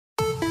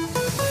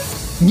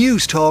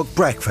News Talk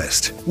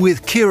Breakfast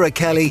with Ciara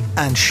Kelly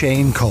and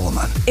Shane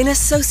Coleman. In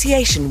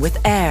association with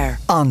AIR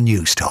on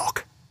News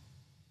Talk.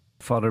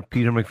 Father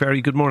Peter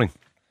McVerry, good morning.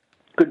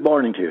 Good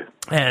morning to you.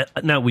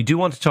 Now, we do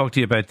want to talk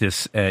to you about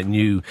this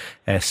new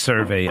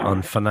survey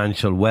on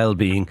financial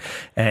well-being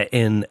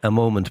in a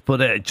moment.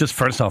 But just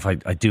first off, I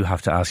do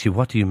have to ask you,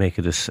 what do you make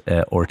of this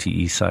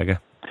RTE saga?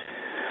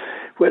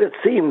 Well, it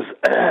seems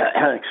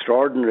an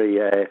extraordinary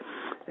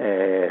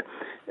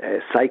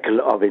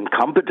cycle of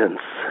incompetence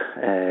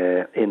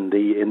in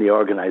the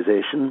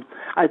organisation.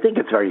 I think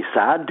it's very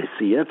sad to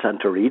see it and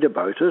to read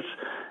about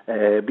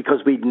it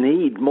because we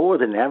need, more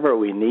than ever,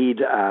 we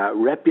need a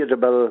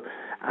reputable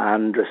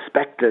and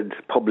respected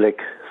public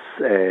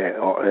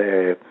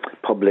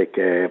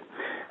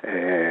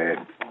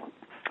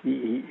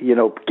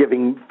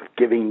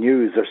giving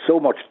news. There's so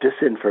much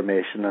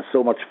disinformation and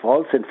so much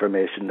false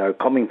information now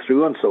coming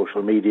through on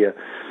social media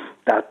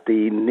that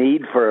the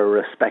need for a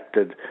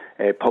respected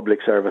public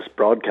service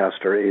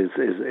broadcaster is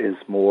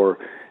more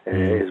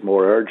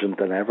urgent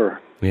than ever.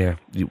 Yeah,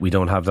 we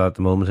don't have that at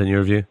the moment, in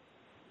your view?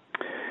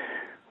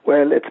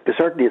 Well,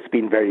 it's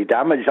been very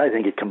damaged. I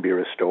think it can be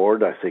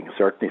restored.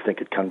 Certainly think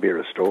it can be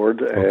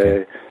restored.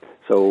 Okay.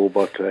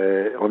 But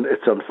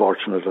it's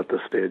unfortunate at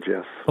this stage,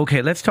 yes.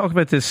 Okay, let's talk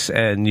about this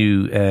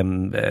new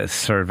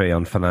survey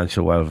on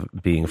financial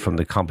well-being from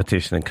the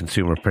Competition and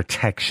Consumer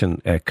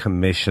Protection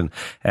Commission,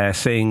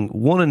 saying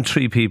 1 in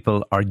 3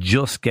 people are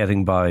just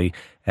getting by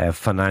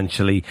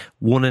financially.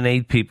 1 in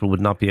 8 people would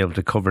not be able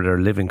to cover their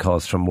living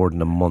costs for more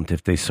than a month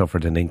if they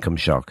suffered an income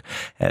shock.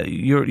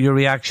 Your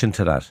reaction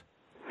to that?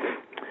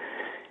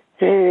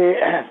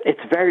 It's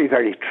very,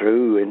 very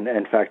true.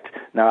 In fact,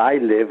 now I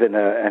live in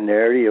an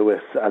area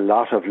with a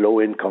lot of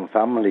low-income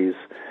families,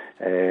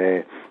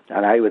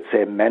 and I would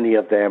say many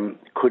of them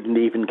couldn't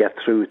even get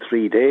through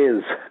 3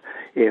 days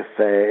if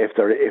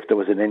there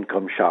was an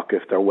income shock,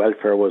 if their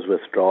welfare was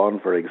withdrawn,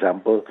 for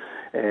example.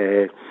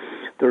 The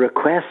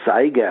requests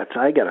I get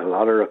a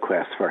lot of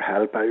requests for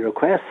help.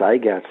 Requests I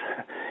get,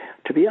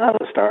 to be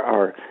honest,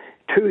 are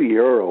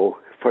 €2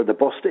 for the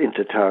bus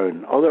into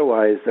town.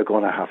 Otherwise, they're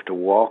going to have to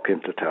walk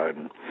into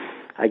town.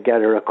 I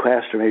get a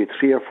request for maybe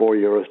 €3 or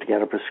 €4 to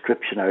get a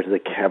prescription out of the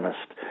chemist.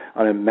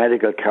 On a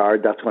medical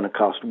card, that's going to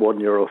cost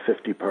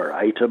 €1.50 per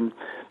item.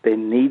 They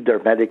need their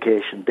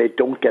medication. They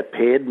don't get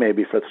paid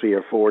maybe for 3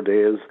 or 4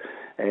 days,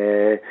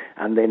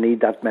 and they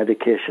need that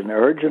medication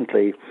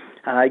urgently.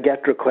 And I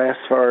get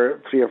requests for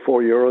 €3 or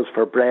 €4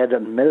 for bread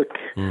and milk.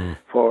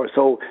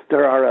 So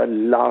there are a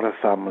lot of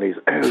families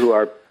who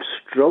are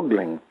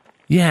struggling.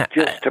 Yeah,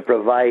 just to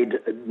provide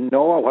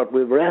what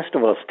the rest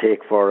of us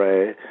take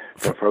for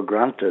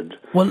granted.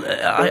 Well,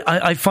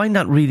 I find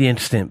that really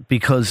interesting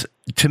because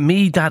to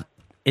me that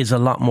is a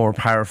lot more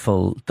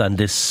powerful than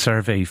this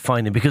survey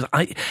finding. Because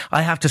I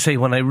have to say,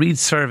 when I read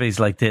surveys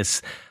like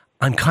this,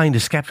 I'm kind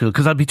of sceptical,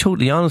 because I'll be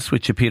totally honest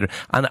with you, Peter,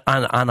 and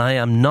I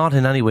am not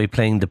in any way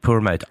playing the poor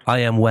mouth.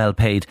 I am well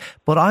paid,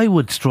 but I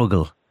would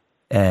struggle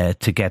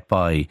to get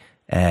by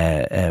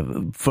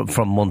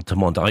from month to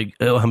month.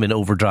 I'm in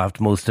overdraft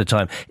most of the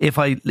time. If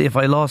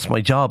I lost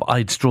my job,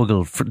 I'd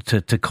struggle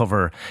to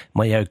cover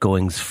my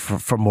outgoings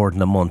for more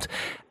than a month.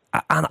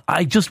 And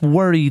I just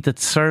worry that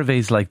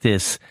surveys like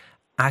this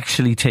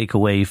actually take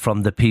away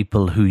from the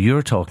people who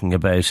you're talking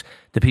about,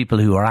 the people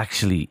who are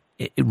actually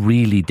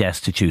really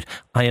destitute.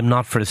 I am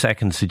not for a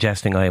second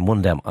suggesting I am one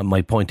of them.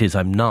 My point is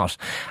I'm not.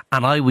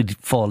 And I would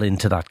fall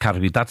into that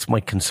category. That's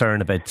my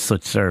concern about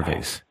such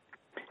surveys.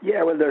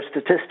 Yeah, well, there's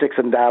statistics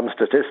and damn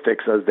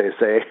statistics, as they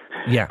say.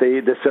 Yeah.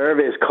 The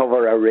surveys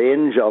cover a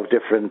range of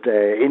different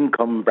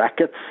income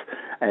brackets,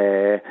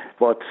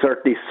 but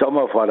certainly some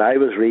of what I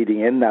was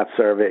reading in that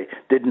survey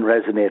didn't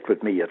resonate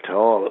with me at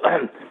all.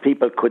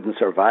 People couldn't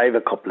survive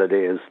a couple of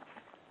days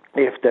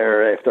if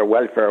their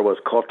welfare was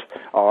cut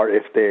or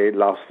if they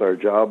lost their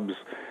jobs.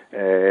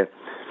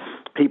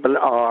 People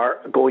are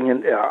going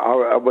in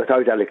are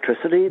without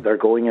electricity. They're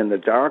going in the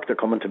dark. They're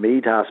coming to me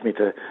to ask me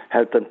to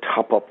help them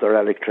top up their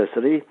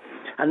electricity.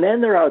 And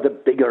then there are the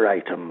bigger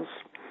items,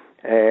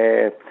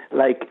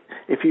 like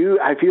if you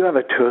have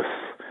a tooth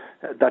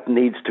that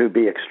needs to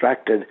be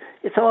extracted,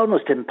 it's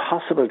almost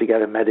impossible to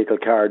get a medical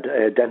card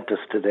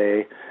dentist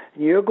today.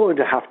 You're going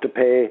to have to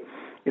pay.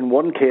 In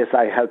one case,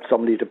 I helped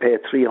somebody to pay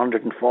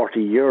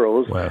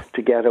 €340 Wow.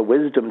 to get a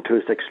wisdom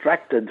tooth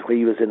extracted where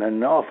he was in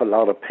an awful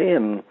lot of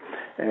pain.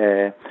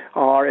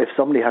 Or if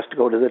somebody has to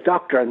go to the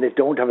doctor and they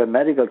don't have a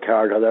medical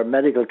card, or their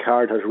medical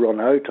card has run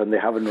out and they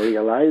haven't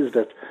realised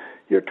it,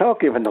 you're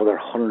talking of another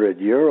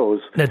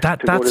 €100 now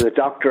to go to the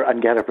doctor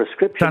and get a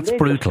prescription. That's they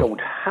brutal. Just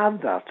don't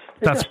have that.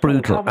 That's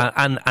brutal.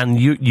 And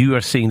you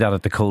are seeing that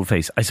at the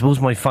coalface. I suppose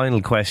my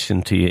final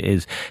question to you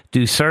is,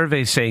 do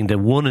surveys saying that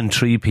 1 in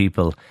 3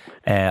 people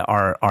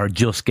are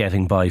just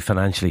getting by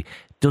financially,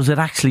 does it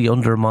actually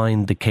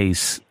undermine the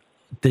case,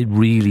 the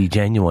really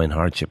genuine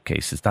hardship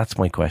cases? That's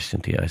my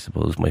question to you, I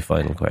suppose, my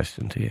final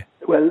question to you.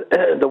 Well,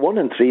 the 1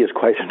 in 3 is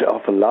quite an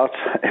awful lot.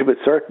 It would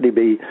certainly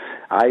be,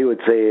 I would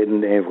say,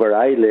 in where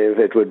I live,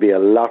 it would be a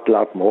lot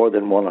more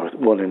than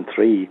one in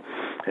 3.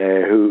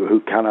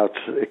 who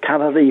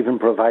cannot even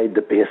provide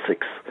the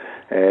basics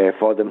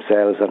for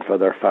themselves and for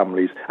their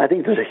families. I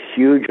think there's a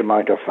huge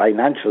amount of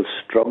financial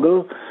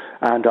struggle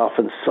and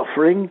often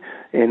suffering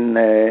in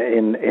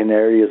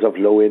areas of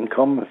low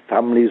income,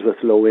 families with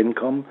low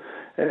income.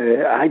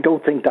 I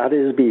don't think that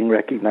is being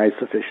recognised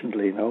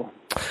sufficiently, no.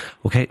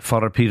 OK,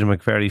 Father Peter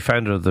McVerry,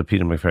 founder of the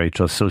Peter McVerry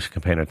Trust, social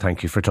campaigner,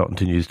 thank you for talking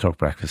to News Talk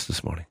Breakfast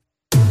this morning.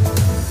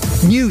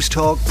 News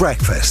Talk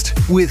Breakfast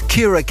with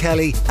Ciara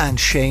Kelly and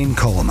Shane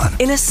Coleman.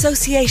 In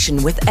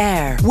association with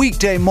AIR.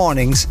 Weekday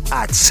mornings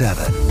at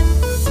 7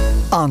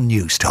 on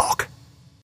News Talk.